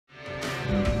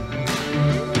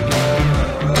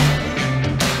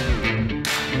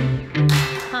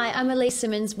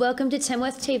Simmons. Welcome to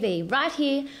Tamworth TV, right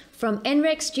here from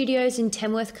NREX Studios in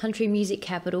Tamworth Country Music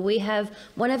Capital. We have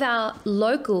one of our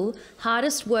local,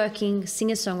 hardest working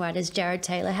singer-songwriters, Jared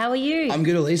Taylor. How are you? I'm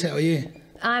good, Elise. How are you?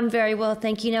 I'm very well,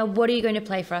 thank you. Now, what are you going to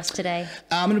play for us today?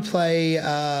 I'm going to play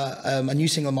a new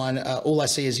single of mine, All I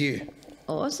See Is You.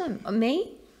 Awesome.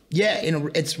 Me? Yeah,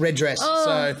 it's Red Dress. Oh,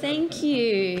 so thank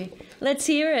you. Let's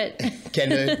hear it. Can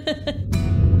do.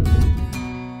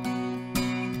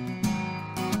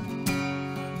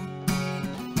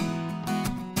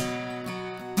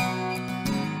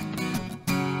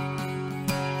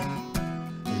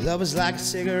 Love was like a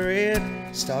cigarette,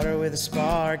 started with a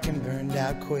spark and burned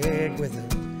out quick with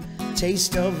a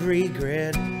taste of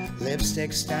regret.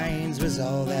 Lipstick stains was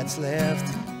all that's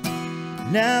left.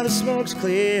 Now the smoke's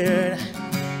cleared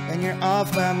and you're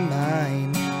off my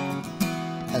mind.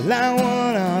 I line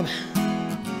one up,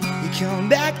 you come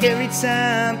back every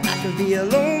time. I could be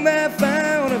alone by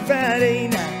 5 on a Friday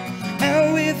night,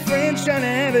 out with friends trying to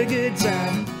have a good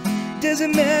time.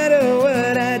 Doesn't matter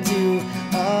what I do,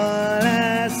 all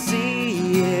I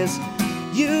see is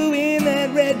you in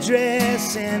that red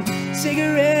dress and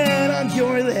cigarette on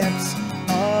your lips.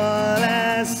 All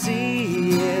I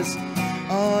see is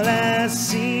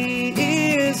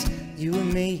you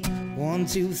and me. 1,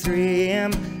 2, 3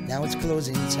 a.m. Now it's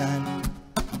closing time.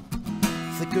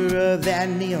 Flicker of that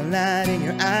neon light in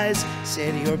your eyes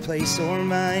said your place or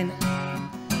mine.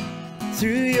 Threw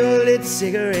your lit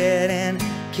cigarette and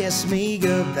kiss me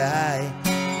goodbye.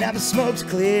 Now the smoke's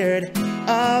cleared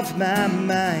off my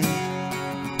mind.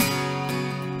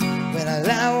 When I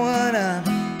light one up,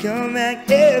 come back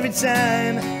every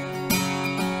time.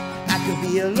 I could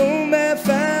be alone by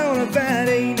 5 on a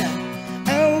Friday night,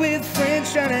 out with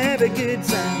friends trying to have a good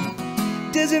time.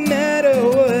 Doesn't matter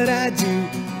what I do,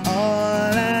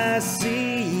 all I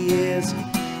see is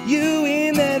you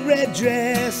in that red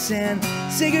dress and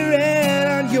cigarette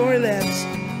on your lips.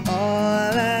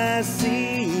 All I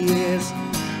see is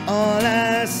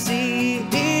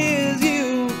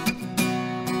you.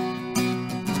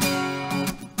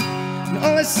 And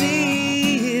all I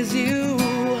see is you.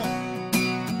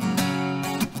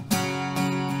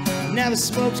 Now the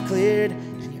smoke's cleared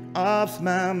and you're off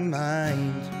my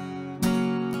mind.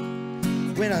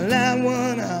 When I light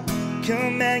one up,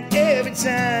 come back every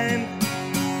time.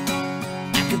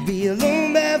 I could be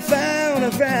alone by 5 on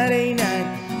a Friday night,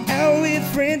 out with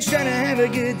friends trying to have a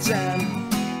good time.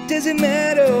 Doesn't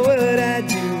matter what I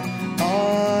do,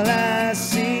 all I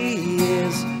see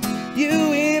is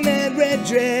you in that red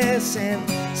dress and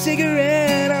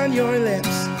cigarette on your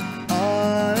lips.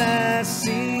 All I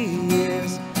see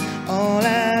is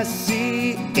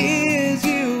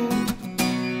you.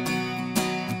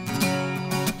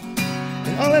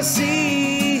 And all I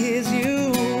see is you.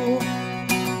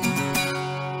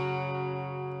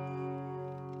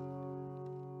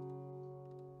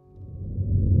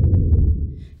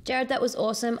 Jared, that was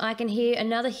awesome. I can hear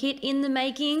another hit in the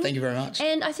making. Thank you very much.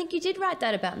 And I think you did write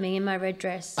that about me in my red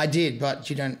dress. I did, but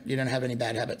you don't have any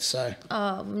bad habits, so.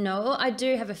 Oh, no, I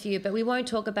do have a few, but we won't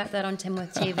talk about that on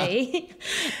Tamworth TV.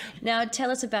 Now, tell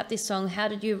us about this song.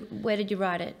 Where did you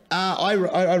write it? I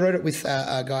wrote it with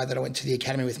a guy that I went to the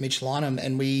academy with, Mitch Lynham,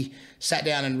 and we sat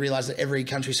down and realised that every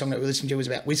country song that we listened to was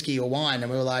about whiskey or wine,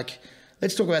 and we were like,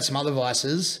 let's talk about some other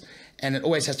vices, and it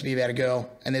always has to be about a girl,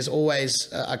 and there's always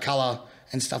a colour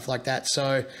and stuff like that.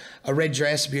 So a red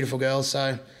dress, a beautiful girl.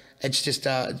 So it's just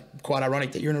quite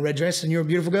ironic that you're in a red dress and you're a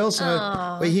beautiful girl.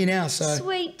 So we're here now. So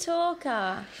sweet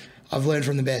talker. I've learned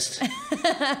from the best.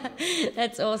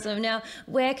 That's awesome. Now,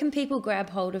 where can people grab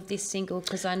hold of this single?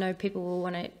 Because I know people will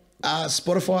want it.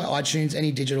 Spotify, iTunes,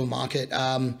 any digital market.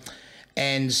 And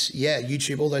yeah,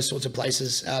 YouTube, all those sorts of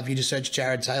places. If you just search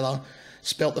Jared Taylor,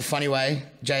 spelt the funny way,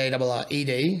 Jared,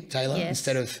 Taylor, yes.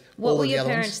 Instead of what all were of the your other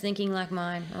parents ones. Thinking like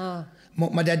mine? Oh.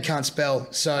 My dad can't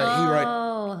spell, so he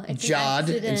wrote Jard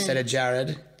instead of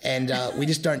Jared, and we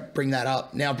just don't bring that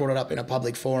up. Now I brought it up in a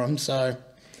public forum, so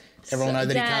everyone knows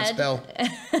that he can't spell.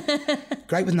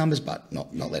 Great with numbers, but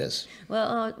not letters.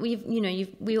 Well,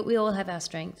 we all have our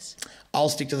strengths. I'll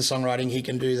stick to the songwriting. He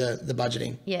can do the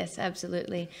budgeting. Yes,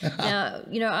 absolutely. Now,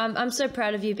 I'm so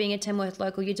proud of you being a Tamworth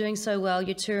local. You're doing so well.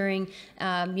 You're touring.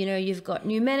 You've got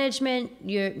new management.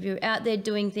 You're out there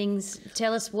doing things.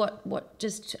 Tell us what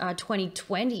just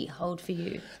 2020 hold for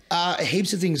you.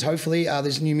 Heaps of things. Hopefully,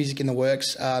 there's new music in the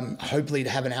works. Hopefully, to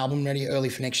have an album ready early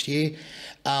for next year.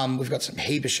 We've got some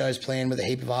heap of shows planned with a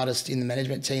heap of artists in the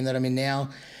management team that I'm in now,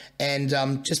 and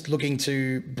just looking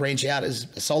to branch out as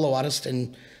a solo artist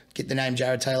and get the name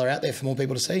Jared Taylor out there for more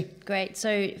people to see. Great.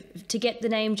 So to get the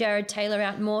name Jared Taylor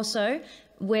out more so,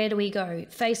 where do we go?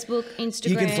 Facebook, Instagram?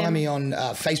 You can find me on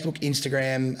Facebook,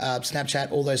 Instagram,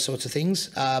 Snapchat, all those sorts of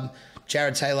things.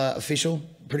 Jared Taylor Official,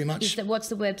 pretty much. What's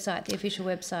the website, the official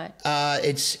website?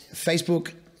 It's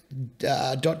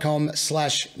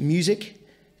facebook.com/music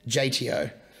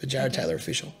JTO for Jared Taylor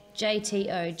Official.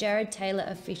 JTO, Jared Taylor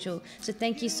Official. So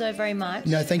thank you so very much.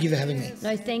 No, thank you for having me.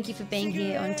 No, thank you for being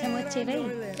here on Tamworth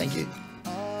TV. Thank you.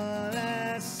 All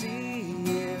I see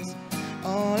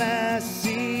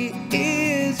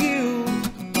is you.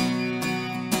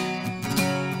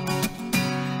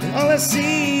 And all I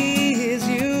see